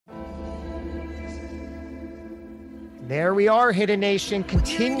There we are, Hidden Nation.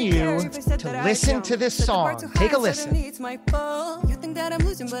 Continue to listen to this song. Take a listen. You think that I'm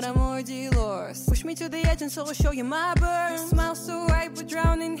losing, but I'm already lost. Push me to the edge and so I'll show you my burn. Smile so right, but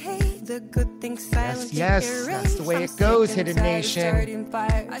drown in hate. The good things silent. Yes, that's the way it goes, Hidden Nation.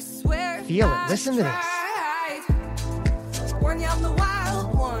 I swear. Feel it. Listen to this. Warn you, I'm the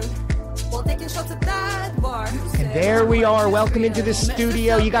wild one. While taking shots at that bar. And there we are. Welcome into the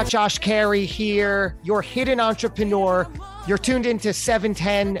studio. You got Josh Carey here, your hidden entrepreneur. You're tuned into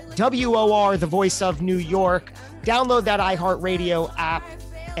 710 WOR, the voice of New York. Download that iHeartRadio app,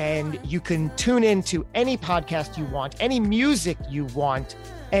 and you can tune in to any podcast you want, any music you want.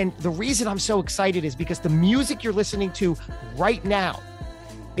 And the reason I'm so excited is because the music you're listening to right now,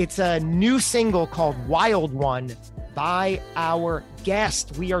 it's a new single called Wild One by our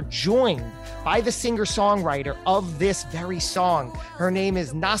guest. We are joined by the singer-songwriter of this very song. Her name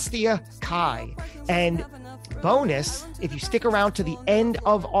is Nastiya Kai. And bonus, if you stick around to the end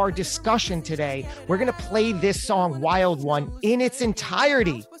of our discussion today, we're going to play this song, Wild One, in its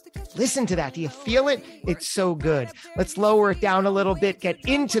entirety. Listen to that. Do you feel it? It's so good. Let's lower it down a little bit, get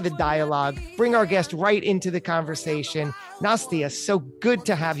into the dialogue, bring our guest right into the conversation. Nastiya, so good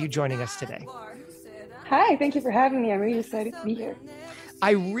to have you joining us today. Hi, thank you for having me. I'm really excited to be here.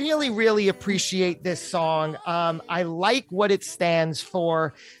 I really, really appreciate this song. I like what it stands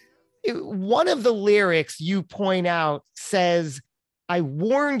for. One of the lyrics you point out says, I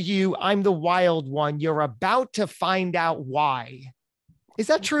warned you, I'm the wild one. You're about to find out why. Is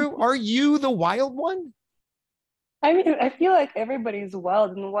that true? Are you the wild one? I mean, I feel like everybody's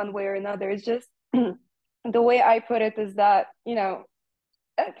wild in one way or another. It's just the way I put it is that,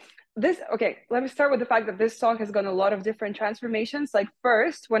 let me start with the fact that this song has gone a lot of different transformations. Like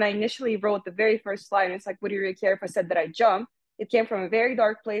first, when I initially wrote the very first line, it's like, would you really care if I said that I jumped? It came from a very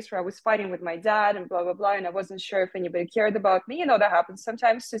dark place where I was fighting with my dad and blah, blah, blah. And I wasn't sure if anybody cared about me. That happens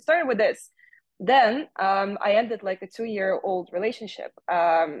sometimes. So it started with this. Then I ended like a 2-year-old relationship.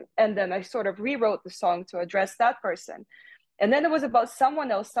 And then I sort of rewrote the song to address that person. And then it was about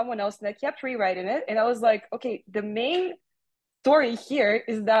someone else. And I kept rewriting it. And I was like, okay, the main story here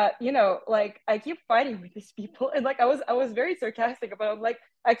is that, I keep fighting with these people. And I was very sarcastic about it. I'm like,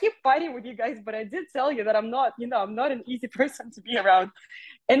 I keep fighting with you guys, but I did tell you that I'm not an easy person to be around.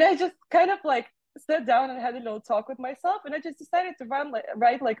 And I just kind of sat down and had a little talk with myself. And I just decided to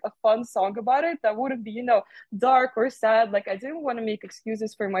write a fun song about it that wouldn't be, dark or sad. I didn't want to make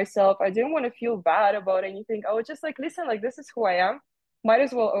excuses for myself. I didn't want to feel bad about anything. I was just listen, this is who I am. Might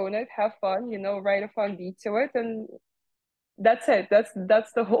as well own it, have fun, write a fun beat to it. And that's it.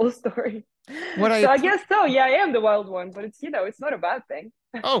 That's the whole story. I guess so. Yeah, I am the wild one, but it's not a bad thing.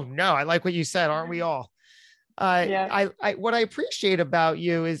 Oh no, I like what you said. Aren't we all? Yeah. What I appreciate about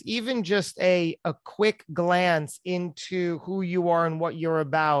you is even just a quick glance into who you are and what you're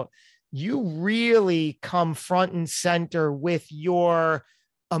about. You really come front and center with your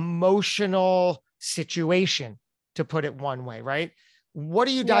emotional situation, to put it one way, right? What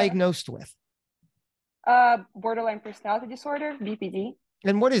are you diagnosed with? Borderline personality disorder, BPD.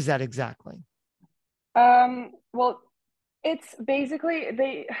 And what is that exactly? Well, it's basically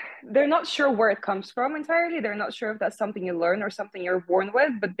they're not sure where it comes from entirely. They're not sure if that's something you learn or something you're born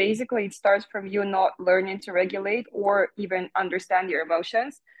with, but basically it starts from you not learning to regulate or even understand your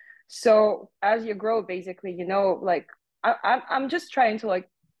emotions. So as you grow, basically, I'm just trying to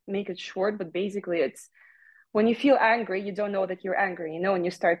make it short, but basically it's when you feel angry, you don't know that you're angry, and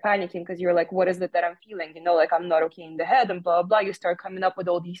you start panicking because you're like, what is it that I'm feeling? I'm not okay in the head and blah, blah. You start coming up with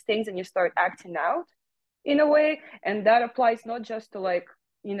all these things and you start acting out in a way. And that applies not just to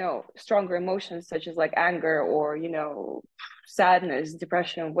stronger emotions such as anger or, sadness,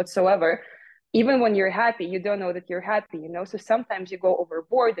 depression, whatsoever. Even when you're happy, you don't know that you're happy, So sometimes you go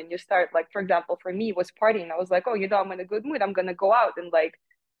overboard and you start for example, for me, it was partying. I was like, oh, I'm in a good mood. I'm going to go out and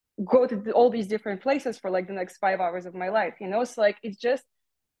go to all these different places for the next 5 hours of my life, So it's just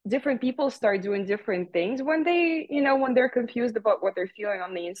different people start doing different things when they, when they're confused about what they're feeling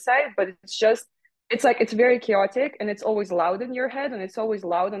on the inside. But it's very chaotic and it's always loud in your head and it's always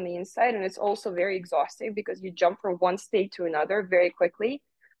loud on the inside. And it's also very exhausting because you jump from one state to another very quickly.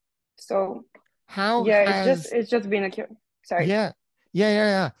 So it's just been sorry.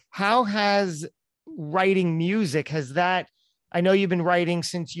 Yeah. How has writing music, I know you've been writing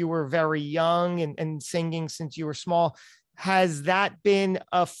since you were very young and singing since you were small. Has that been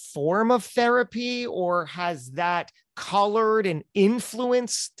a form of therapy, or has that colored and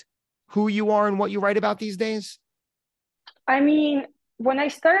influenced who you are and what you write about these days? I mean, when I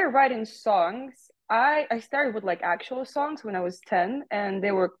started writing songs, I started with actual songs when I was 10, and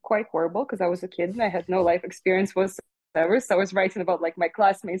they were quite horrible because I was a kid and I had no life experience So I was writing about like my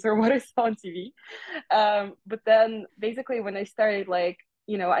classmates or what I saw on TV. But then basically when I started like,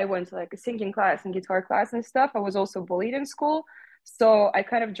 I went to like a singing class and guitar class and stuff. I was also bullied in school. So I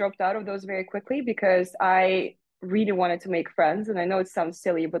kind of dropped out of those very quickly because I really wanted to make friends. And I know it sounds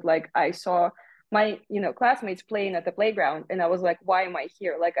silly, but like I saw my, classmates playing at the playground and I was like, why am I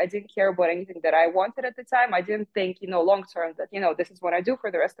here? Like I didn't care about anything that I wanted at the time. I didn't think, long term that, this is what I do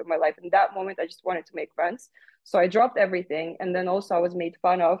for the rest of my life. In that moment, I just wanted to make friends. So I dropped everything. And then also I was made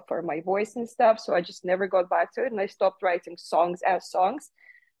fun of for my voice and stuff. So I just never got back to it. And I stopped writing songs as songs.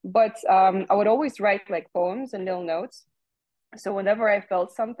 But I would always write like poems and little notes. So whenever I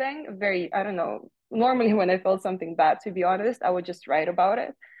felt something very, I don't know, normally when I felt something bad, to be honest, I would just write about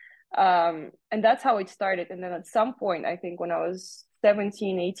it. And that's how it started. And then at some point, I think when I was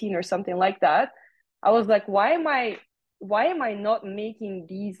 17, 18 or something like that, I was like, why am I not making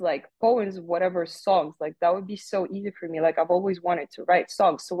these like poems, whatever songs? Like that would be so easy for me. Like I've always wanted to write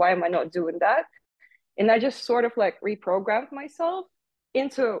songs. So why am I not doing that? And I just sort of like reprogrammed myself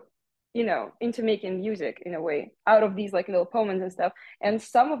into into making music in a way out of these like little poems and stuff. And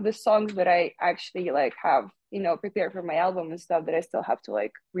some of the songs that I actually like have prepared for my album and stuff that I still have to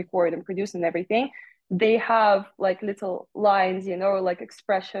like record and produce and everything, they have like little lines, like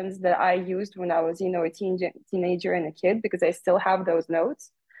expressions that I used when I was a teenager and a kid, because I still have those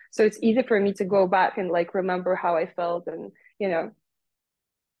notes. So it's easy for me to go back and like remember how I felt. And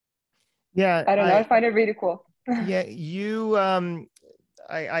Yeah, I don't know, I find it really cool. yeah, you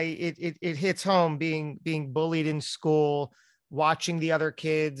it hits home being bullied in school, watching the other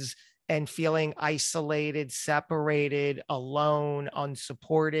kids and feeling isolated, separated, alone,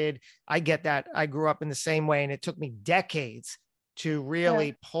 unsupported. I get that. I grew up in the same way, and it took me decades to really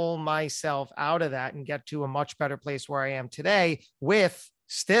Yeah. pull myself out of that and get to a much better place where I am today with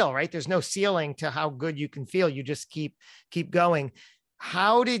still, right? There's no ceiling to how good you can feel. You just keep going.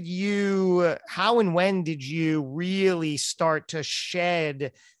 How and when did you really start to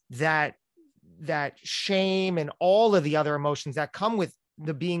shed that shame and all of the other emotions that come with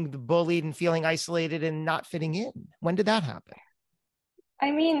being bullied and feeling isolated and not fitting in? When did that happen? I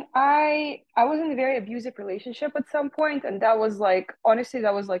mean, I was in a very abusive relationship at some point, and that was like honestly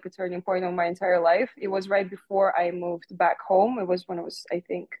that was like a turning point of my entire life. It was right before I moved back home. It was when I was, I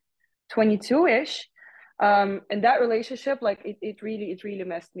think, 22-ish. And that relationship, like it really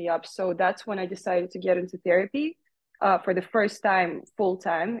messed me up. So that's when I decided to get into therapy, for the first time, full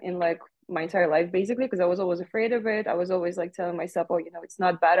time in like my entire life, basically, because I was always afraid of it. I was always like telling myself, oh, it's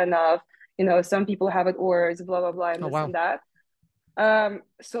not bad enough. Some people have it worse, blah blah blah, and Oh, this wow. and that.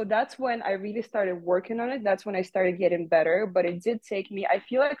 So that's when I really started working on it. That's when I started getting better. But it did take me, I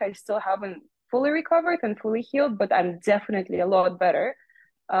feel like I still haven't fully recovered and fully healed, but I'm definitely a lot better.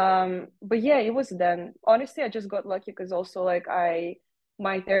 But yeah, it was then. Honestly, I just got lucky because also like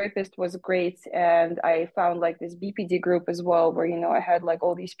my therapist was great, and I found like this BPD group as well where I had like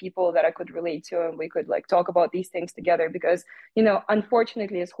all these people that I could relate to, and we could like talk about these things together because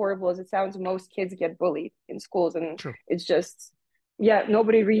unfortunately, as horrible as it sounds, most kids get bullied in schools, and True. it's just, yeah,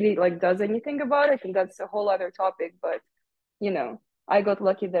 nobody really like does anything about it, and that's a whole other topic. But you know I got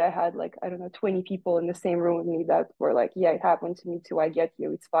lucky that I had like, I don't know, 20 people in the same room with me that were like, yeah, it happened to me too, I get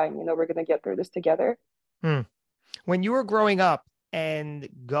you, it's fine, we're gonna get through this together. Hmm. When you were growing up and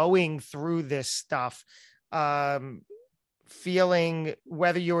going through this stuff, um, feeling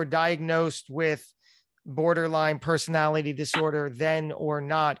whether you were diagnosed with borderline personality disorder then or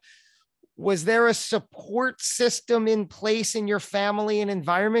not, was there a support system in place in your family and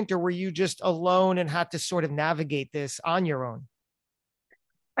environment, or were you just alone and had to sort of navigate this on your own?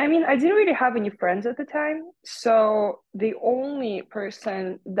 I mean, I didn't really have any friends at the time, so the only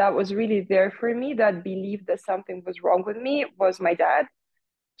person that was really there for me that believed that something was wrong with me was my dad.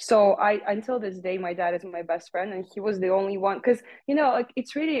 So I, until this day, my dad is my best friend, and he was the only one. Because like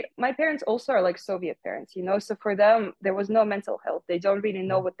it's really, my parents also are like Soviet parents, so for them there was no mental health. They don't really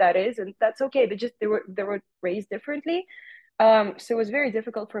know what that is, and that's okay. They were raised differently. So it was very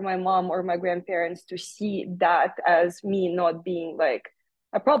difficult for my mom or my grandparents to see that as me not being like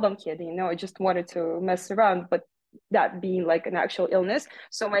a problem kid. I just wanted to mess around, but that being like an actual illness.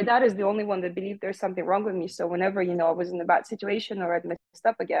 So my dad is the only one that believed there's something wrong with me. So whenever, I was in a bad situation or I'd messed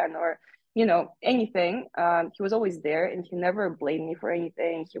up again or, anything, he was always there, and he never blamed me for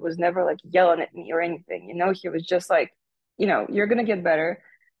anything. He was never like yelling at me or anything. He was just like, you're going to get better.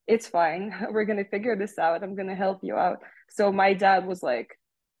 It's fine. We're going to figure this out. I'm going to help you out. So my dad was like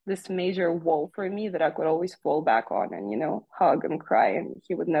this major wall for me that I could always fall back on and, hug and cry. And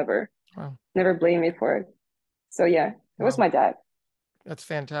he would never, Wow. never blame me for it. So yeah, it was Wow. my dad. That's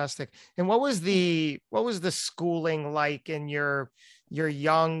fantastic. And what was the schooling like in your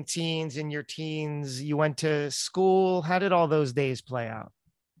young teens and your teens? You went to school. How did all those days play out?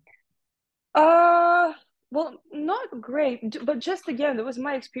 Uh, well, not great, but just again, that was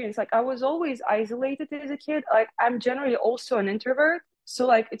my experience. Like I was always isolated as a kid. Like I'm generally also an introvert. So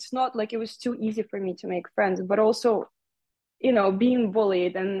like it's not like it was too easy for me to make friends, but also, being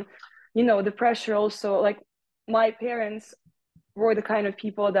bullied and, the pressure also, like my parents were the kind of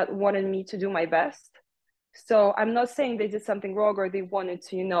people that wanted me to do my best. So I'm not saying they did something wrong or they wanted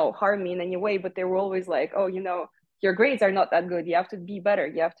to, harm me in any way, but they were always like, oh, your grades are not that good. You have to be better.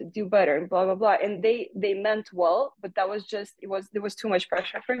 You have to do better, and blah blah blah. And they meant well, but that was just there was too much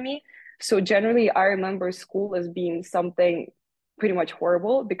pressure for me. So generally, I remember school as being something pretty much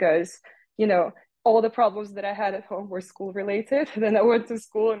horrible because you know all the problems that I had at home were school related. Then I went to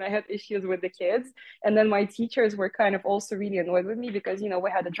school and I had issues with the kids, and then my teachers were kind of also really annoyed with me because we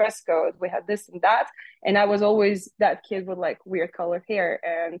had a dress code, we had this and that, and I was always that kid with like weird colored hair.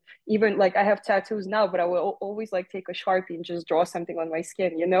 And even like I have tattoos now, but I will always like take a Sharpie and just draw something on my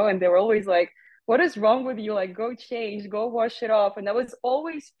skin. And they were always like, what is wrong with you? Like, go change, go wash it off. And I was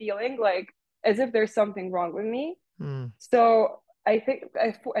always feeling like as if there's something wrong with me. Hmm. So I think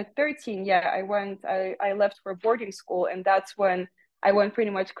at 13, yeah, I left for boarding school, and that's when I went pretty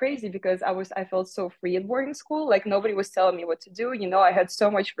much crazy because I felt so free at boarding school. Like nobody was telling me what to do. I had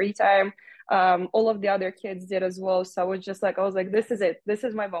so much free time. All of the other kids did as well. So I was like, this is it. This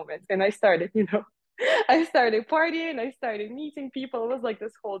is my moment. And I started. I started partying. I started meeting people. It was like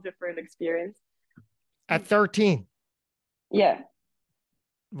this whole different experience. At 13. Yeah.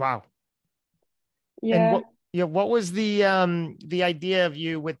 Wow. And Yeah. what was the idea of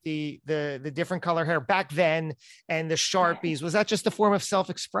you with the different color hair back then and the Sharpies? Was that just a form of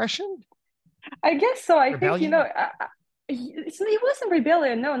self-expression? I guess so. I think, Rebellion? it wasn't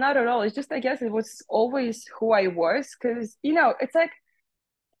rebellion. No, not at all. It's just, I guess it was always who I was. Because, it's like,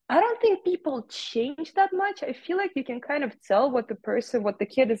 I don't think people change that much. I feel like you can kind of tell what the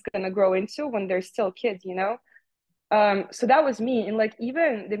kid is going to grow into when they're still kids. So that was me. And like,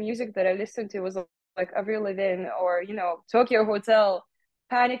 even the music that I listened to was like Avril Lavigne or, Tokyo Hotel,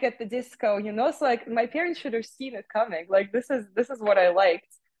 Panic at the Disco. So like my parents should have seen it coming. Like, this is what I liked.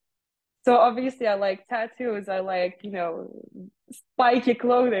 So obviously I like tattoos, I like, spiky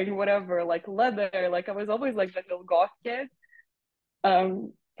clothing, whatever, like leather. Like I was always like that little goth kid.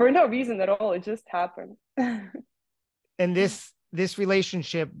 For no reason at all. It just happened. And this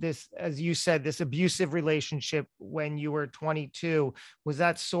relationship, this, as you said, this abusive relationship when you were 22, was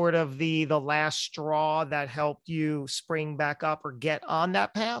that sort of the last straw that helped you spring back up or get on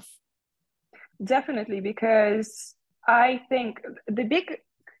that path? Definitely, because I think the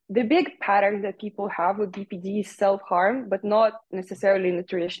big pattern that people have with BPD is self-harm, but not necessarily in the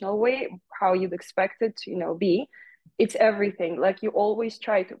traditional way, how you'd expect it to, be. It's everything. Like you always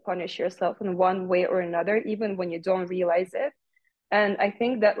try to punish yourself in one way or another, even when you don't realize it. And I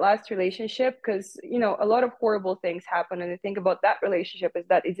think that last relationship, because, a lot of horrible things happen. And the thing about that relationship is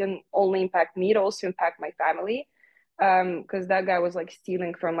that it didn't only impact me, it also impact my family. Because that guy was like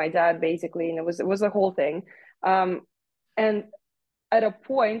stealing from my dad basically, and it was a whole thing. And at a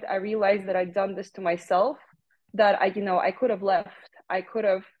point I realized that I'd done this to myself, that I could have left. I could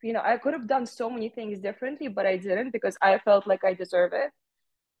have done so many things differently, but I didn't because I felt like I deserve it.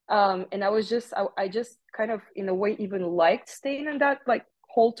 And I just kind of in a way even liked staying in that like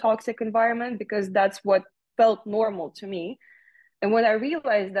whole toxic environment because that's what felt normal to me. And when I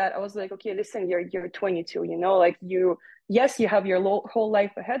realized that, I was like, okay, listen, you're 22, like yes, you have your whole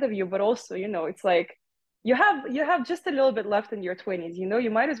life ahead of you, but also, it's like you have just a little bit left in your 20s.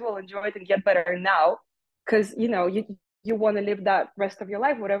 You might as well enjoy it and get better now, because you want to live that rest of your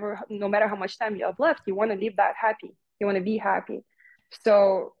life, whatever, no matter how much time you have left, you want to live that happy. You want to be happy.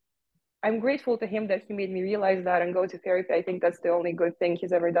 So I'm grateful to him that he made me realize that and go to therapy. I think that's the only good thing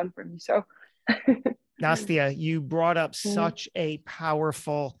he's ever done for me. So Nastiya, you brought up mm, such a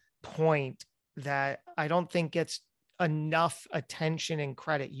powerful point that I don't think gets enough attention and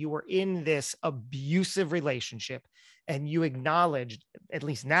credit. You were in this abusive relationship and you acknowledged, at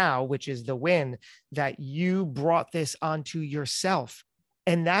least now, which is the win, that you brought this onto yourself.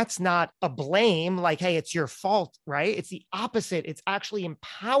 And that's not a blame, like, hey, it's your fault, right? It's the opposite. It's actually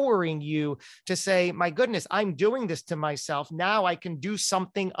empowering you to say, my goodness, I'm doing this to myself. Now I can do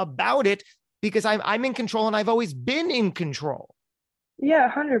something about it because I'm in control and I've always been in control. yeah,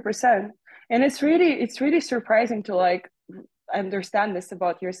 100%. And it's really surprising to like understand this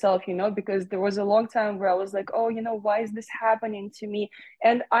about yourself, because there was a long time where I was like, oh, why is this happening to me?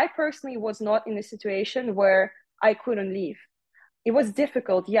 And I personally was not in a situation where I couldn't leave. it was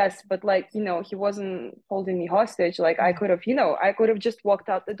difficult, yes, but like, he wasn't holding me hostage. Like I could have, I could have just walked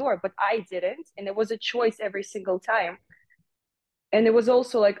out the door, but I didn't. And it was a choice every single time. And it was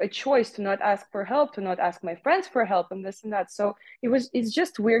also like a choice to not ask for help, to not ask my friends for help and this and that. So it's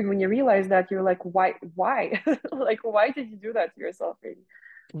just weird when you realize that. You're like, why? Like, why did you do that to yourself? Really?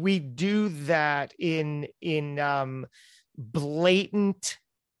 We do that in blatant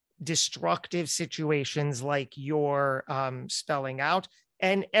destructive situations like you're spelling out,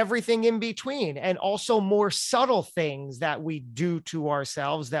 and everything in between, and also more subtle things that we do to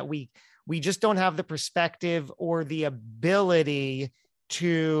ourselves that we just don't have the perspective or the ability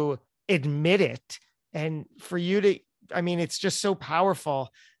to admit it. And for you to, I mean, it's just so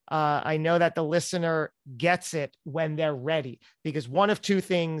powerful. I know that the listener gets it when they're ready, because one of two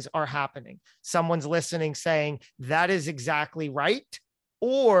things are happening. Someone's listening saying that is exactly right,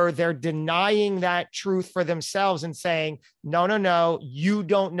 or they're denying that truth for themselves and saying, no, no, no, you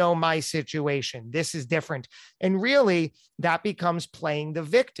don't know my situation. This is different. And really, that becomes playing the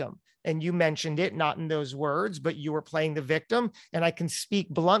victim. And you mentioned it, not in those words, but you were playing the victim. And I can speak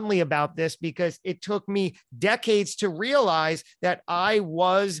bluntly about this because it took me decades to realize that I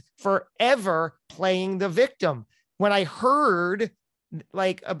was forever playing the victim. When I heard,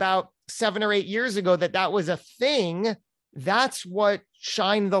 like, about 7 or 8 years ago that that was a thing, that's what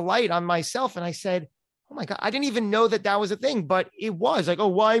shined the light on myself. And I said, oh my God, I didn't even know that that was a thing, but it was like, oh,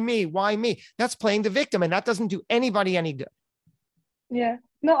 why me? Why me? That's playing the victim. And that doesn't do anybody any good. Yeah.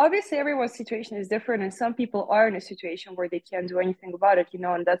 No, obviously everyone's situation is different, and some people are in a situation where they can't do anything about it,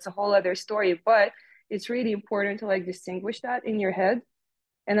 and that's a whole other story. But it's really important to like distinguish that in your head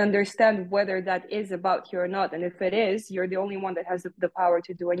and understand whether that is about you or not. And if it is, you're the only one that has the power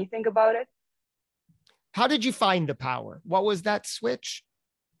to do anything about it. How did you find the power? What was that switch?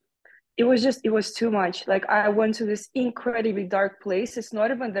 It was too much. Like I went to this incredibly dark place. It's not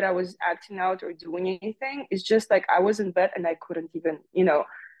even that I was acting out or doing anything. It's just like I was in bed and I couldn't even,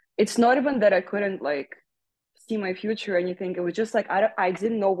 it's not even that I couldn't like see my future or anything. It was just like I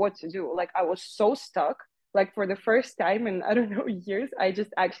didn't know what to do. Like I was so stuck. Like for the first time in I don't know years, I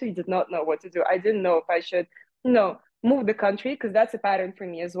just actually did not know what to do. I didn't know if I should, move the country, because that's a pattern for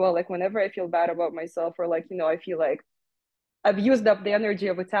me as well. Like whenever I feel bad about myself, or like, I feel like I've used up the energy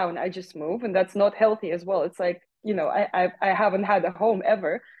of a town, I just move, and that's not healthy as well. It's like, I haven't had a home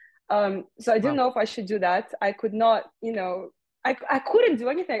ever. So I didn't Wow. know if I should do that. I could not, I couldn't do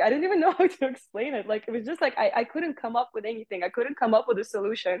anything. I didn't even know how to explain it. Like it was just like I couldn't come up with anything. I couldn't come up with a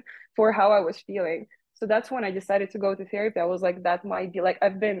solution for how I was feeling. So that's when I decided to go to therapy. I was like, that might be like,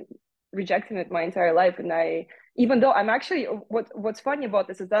 I've been rejecting it my entire life, and even though I'm actually, what's funny about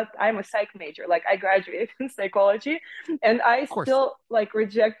this is that I'm a psych major. Like I graduated in psychology, and I Of course. still like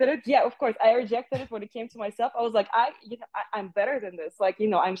rejected it. Yeah, of course, I rejected it when it came to myself. I was like, I'm better than this. Like,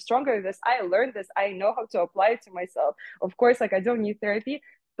 I'm stronger than this. I learned this. I know how to apply it to myself. Of course, like I don't need therapy.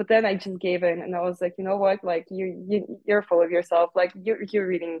 But then I just gave in, and I was like, you know what? Like you're full of yourself. Like you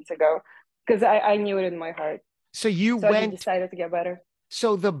really need to go, because I knew it in my heart. So you So I just went, decided to get better.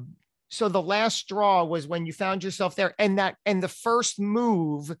 so the so the last straw was when you found yourself there, and the first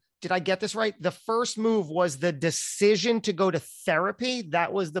move, did I get this right? The first move was the decision to go to therapy.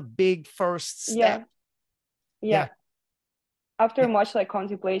 That was the big first step. Yeah, Yeah. yeah. After much like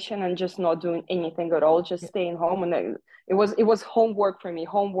contemplation and just not doing anything at all, just staying home, and it was homework for me.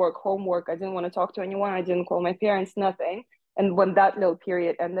 Homework. I didn't want to talk to anyone. I didn't call my parents. Nothing. And when that little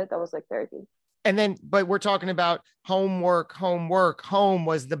period ended, I was like therapy. And then, but we're talking about homework, homework. Home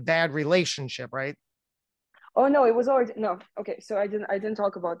was the bad relationship, right? Oh no, it was already no. Okay, so I didn't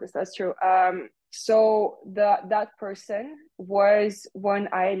talk about this. That's true. So that person was when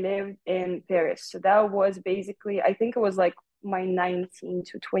I lived in Paris. So that was basically, I think it was like my 19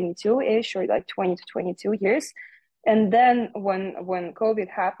 to 22 ish, or like 20 to 22 years. And then when COVID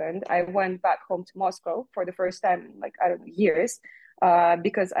happened, I went back home to Moscow for the first time in like I don't know years,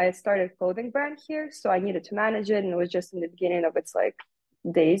 because I had started a clothing brand here, so I needed to manage it, and it was just in the beginning of its like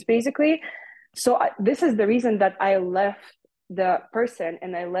days basically. So this is the reason that I left the person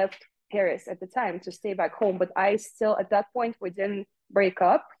and I left Paris at the time to stay back home. But I still, at that point, we didn't break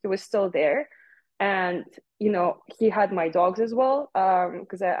up. He was still there. And, he had my dogs as well,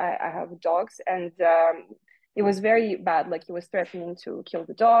 because I have dogs. And it was very bad. Like he was threatening to kill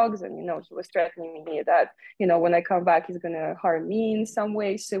the dogs. And, he was threatening me that, when I come back, he's going to harm me in some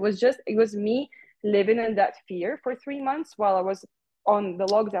way. So it was me living in that fear for 3 months while I was on the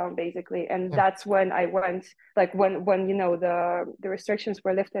lockdown basically. And Yeah. that's when I went, like when the restrictions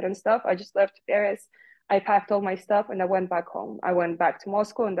were lifted and stuff, I just left Paris. I packed all my stuff and I went back home. I went back to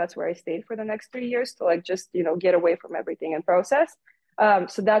Moscow, and that's where I stayed for the next 3 years to like just, get away from everything and process.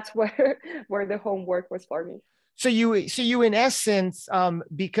 So that's where the homework was for me. So you in essence,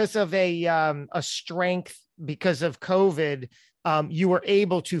 because of a strength, because of COVID, you were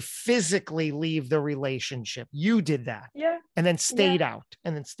able to physically leave the relationship. You did that. Yeah. And then stayed out,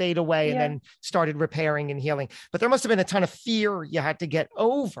 and then stayed away, and then started repairing and healing. But there must have been a ton of fear you had to get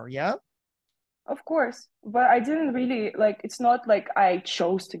over. Yeah. Of course. But I didn't really like, it's not like I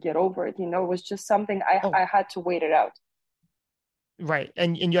chose to get over it, it was just something I had to wait it out. Right.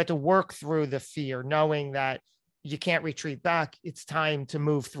 And you had to work through the fear, knowing that you can't retreat back. It's time to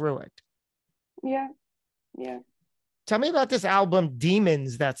move through it. Yeah. Yeah. Tell me about this album,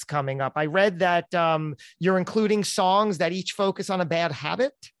 Demons, that's coming up. I read that you're including songs that each focus on a bad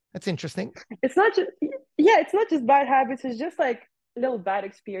habit. That's interesting. It's not just bad habits. It's just like little bad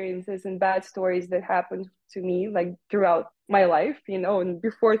experiences and bad stories that happened to me like throughout my life, and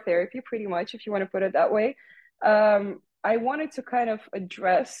before therapy, pretty much, if you want to put it that way. I wanted to kind of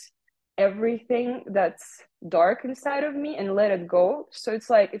address everything that's dark inside of me and let it go. So it's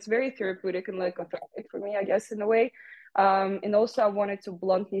like, it's very therapeutic and like cathartic for me, I guess, in a way. And also I wanted to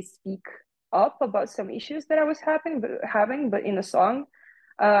bluntly speak up about some issues that I was having, but in a song.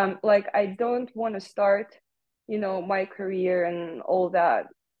 Like I don't want to start, my career and all that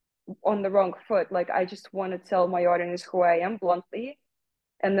on the wrong foot. Like I just want to tell my audience who I am bluntly,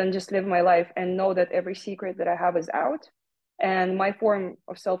 and then just live my life and know that every secret that I have is out. And my form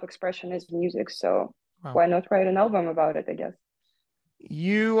of self-expression is music. So why not write an album about it, I guess?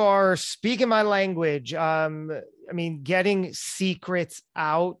 You are speaking my language. I mean, getting secrets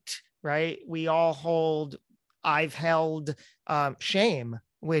out, right? I've held shame,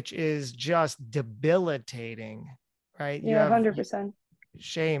 which is just debilitating, right? Yeah, 100%.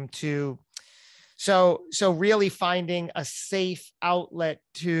 Shame to, so really finding a safe outlet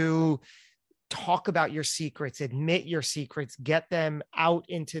to talk about your secrets, admit your secrets, get them out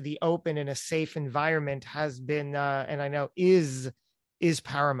into the open in a safe environment has been, and I know is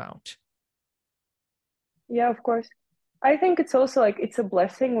paramount. Yeah, of course. I think it's also like, it's a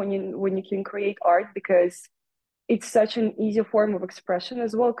blessing when you can create art, because it's such an easy form of expression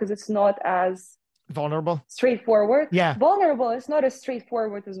as well, because it's not as vulnerable, straightforward. Yeah. Vulnerable. It's not as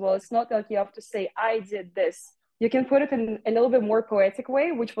straightforward as well. It's not like you have to say, I did this. You can put it in a little bit more poetic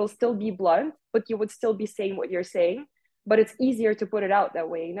way, which will still be blunt, but you would still be saying what you're saying. But it's easier to put it out that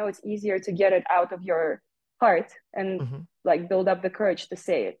way. It's easier to get it out of your heart and like build up the courage to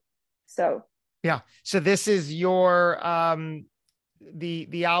say it. So yeah. So this is your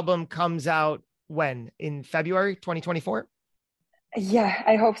the album comes out when? In February 2024? Yeah,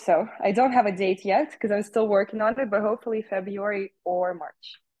 I hope so. I don't have a date yet because I'm still working on it, but hopefully February or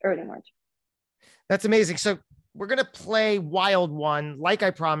March, early March. That's amazing. So we're going to play Wild One, like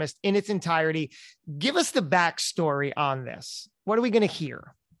I promised, in its entirety. Give us the backstory on this. What are we going to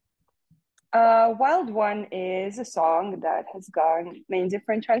hear? Wild One is a song that has gone many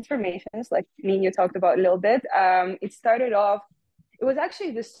different transformations, like me and you talked about a little bit. It started off, it was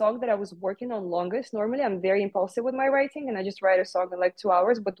actually the song that I was working on longest. Normally, I'm very impulsive with my writing and I just write a song in like 2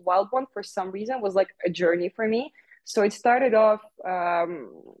 hours, but Wild One, for some reason, was like a journey for me. So it started off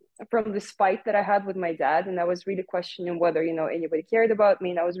from this fight that I had with my dad, and I was really questioning whether, anybody cared about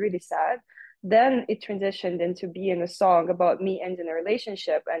me, and I was really sad. Then it transitioned into being a song about me ending a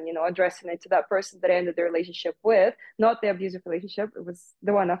relationship and, addressing it to that person that I ended the relationship with, not the abusive relationship. It was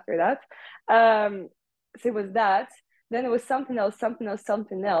the one after that. So it was that. Then it was something else, something else,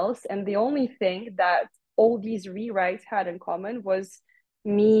 something else. And the only thing that all these rewrites had in common was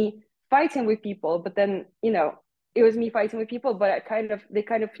me fighting with people. But then, it was me fighting with people, but they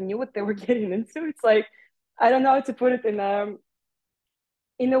kind of knew what they were getting into. It's like, I don't know how to put it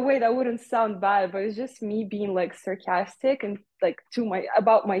in a way that wouldn't sound bad, but it's just me being like sarcastic and like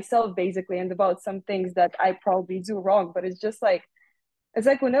about myself basically, and about some things that I probably do wrong. But it's just like, it's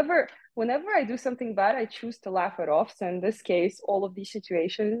like whenever I do something bad, I choose to laugh it off. So in this case, all of these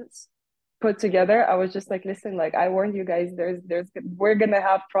situations put together, I was just like, listen, like I warned you guys, we're gonna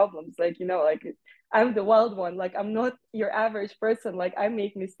have problems. Like, like I'm the wild one. Like I'm not your average person. Like I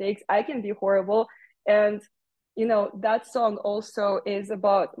make mistakes. I can be horrible. And that song also is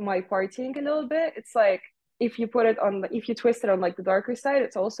about my partying a little bit. It's like, if you twist it on like the darker side,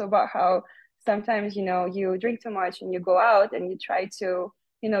 it's also about how sometimes, you drink too much and you go out and you try to,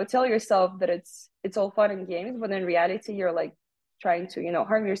 tell yourself that it's all fun and games, but in reality, you're like trying to,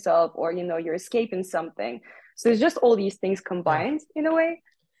 harm yourself, or, you're escaping something. So it's just all these things combined in a way.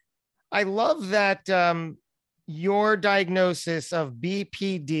 I love that your diagnosis of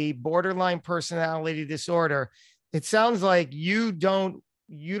BPD, borderline personality disorder, it sounds like you don't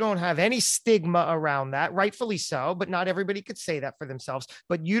have any stigma around that, rightfully so, but not everybody could say that for themselves,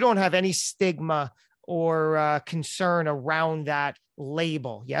 but you don't have any stigma or concern around that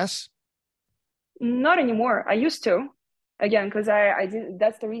label. Yes? Not anymore. I used to, again, because I didn't,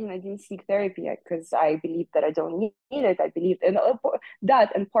 that's the reason I didn't seek therapy, because I believe that I don't need it. I believe in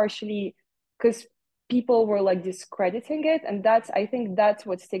that, and partially because people were like discrediting it. And I think that's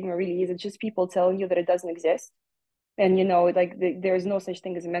what stigma really is. It's just people telling you that it doesn't exist. And, you know, like there's no such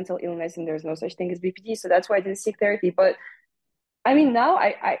thing as a mental illness and there's no such thing as BPD. So that's why I didn't seek therapy. But I mean, now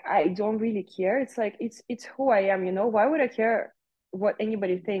I don't really care. It's like, it's who I am, you know? Why would I care what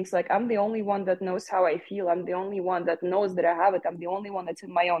anybody thinks? Like, I'm the only one that knows how I feel. I'm the only one that knows that I have it. I'm the only one that's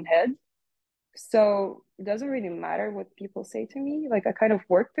in my own head. So it doesn't really matter what people say to me. Like, I kind of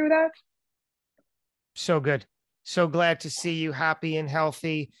work through that. So good. So glad to see you happy and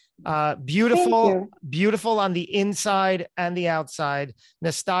healthy. Beautiful on the inside and the outside.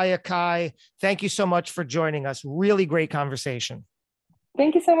 Nastiya Kai, thank you so much for joining us. Really great conversation.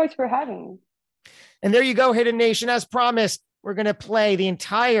 Thank you so much for having me. And there you go, Hidden Nation. As promised, we're going to play the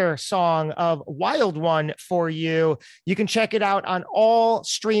entire song of Wild One for you. You can check it out on all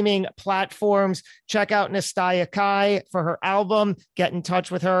streaming platforms. Check out Nastiya Kai for her album. Get in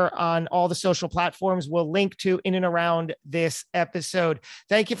touch with her on all the social platforms we'll link to in and around this episode.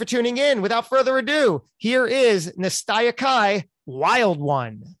 Thank you for tuning in. Without further ado, here is Nastiya Kai, Wild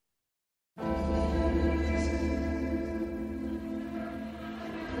One.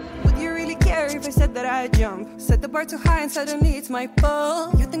 If I said that I jump, set the bar too high and suddenly it's my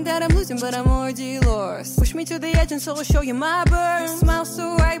fault. You think that I'm losing, but I'm already lost. Push me to the edge and so I'll show you my burn. Smile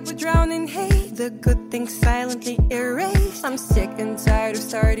so right, but drown in hate. The good things silently erased. I'm sick and tired of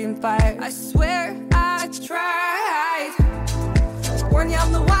starting fires. I swear I tried. Warn you,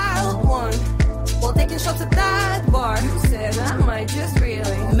 I'm the wild one. While taking shots at that bar, you said I might just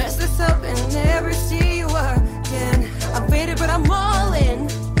really mess this up and never see you again. I'm faded, but I'm all in.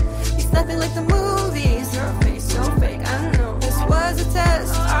 Nothing like the movies. Your face so fake, I know. This was a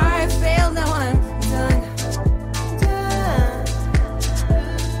test, I failed, now I'm done.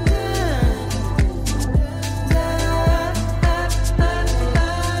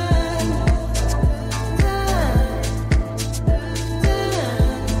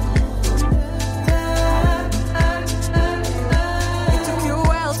 It took you a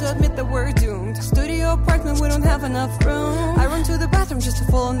while to admit that we're doomed. Studio apartment, we don't have enough room. I run to the bathroom just to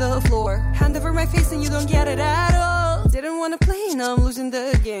fall on the floor. Hand over my face and you don't get it at all. Didn't want to play, now I'm losing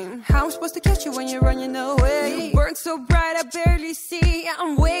the game. How I'm supposed to catch you when you're running away? You burn so bright I barely see.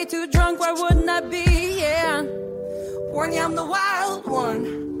 I'm way too drunk, why wouldn't I be? Yeah. Warn you, I'm the wild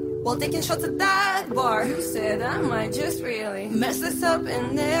one. While taking shots at that bar, you said I might just really mess this up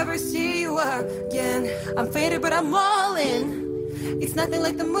and never see you again. I'm faded, but I'm all in. It's nothing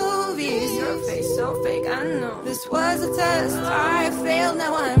like the movies. Your face so fake, I know. This was a test, I failed,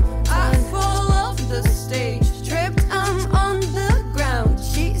 now I fall off the stage. Tripped, I'm on the ground.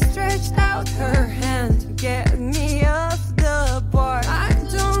 She stretched out her hand to get me off the bar. I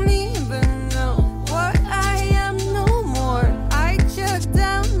don't even know what I am no more. I chuck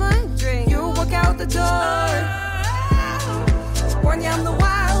down my drink. You walk out the door. Warn you, I'm the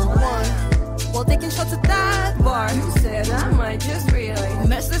wild one. While taking shots at that bar, you said I might just really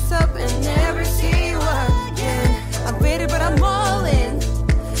mess this up and never see you again. I'm faded, but I'm all in.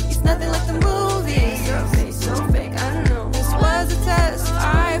 It's nothing like the movies. Your face so fake, I know. This was a test,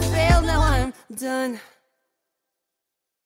 I failed, now I'm done.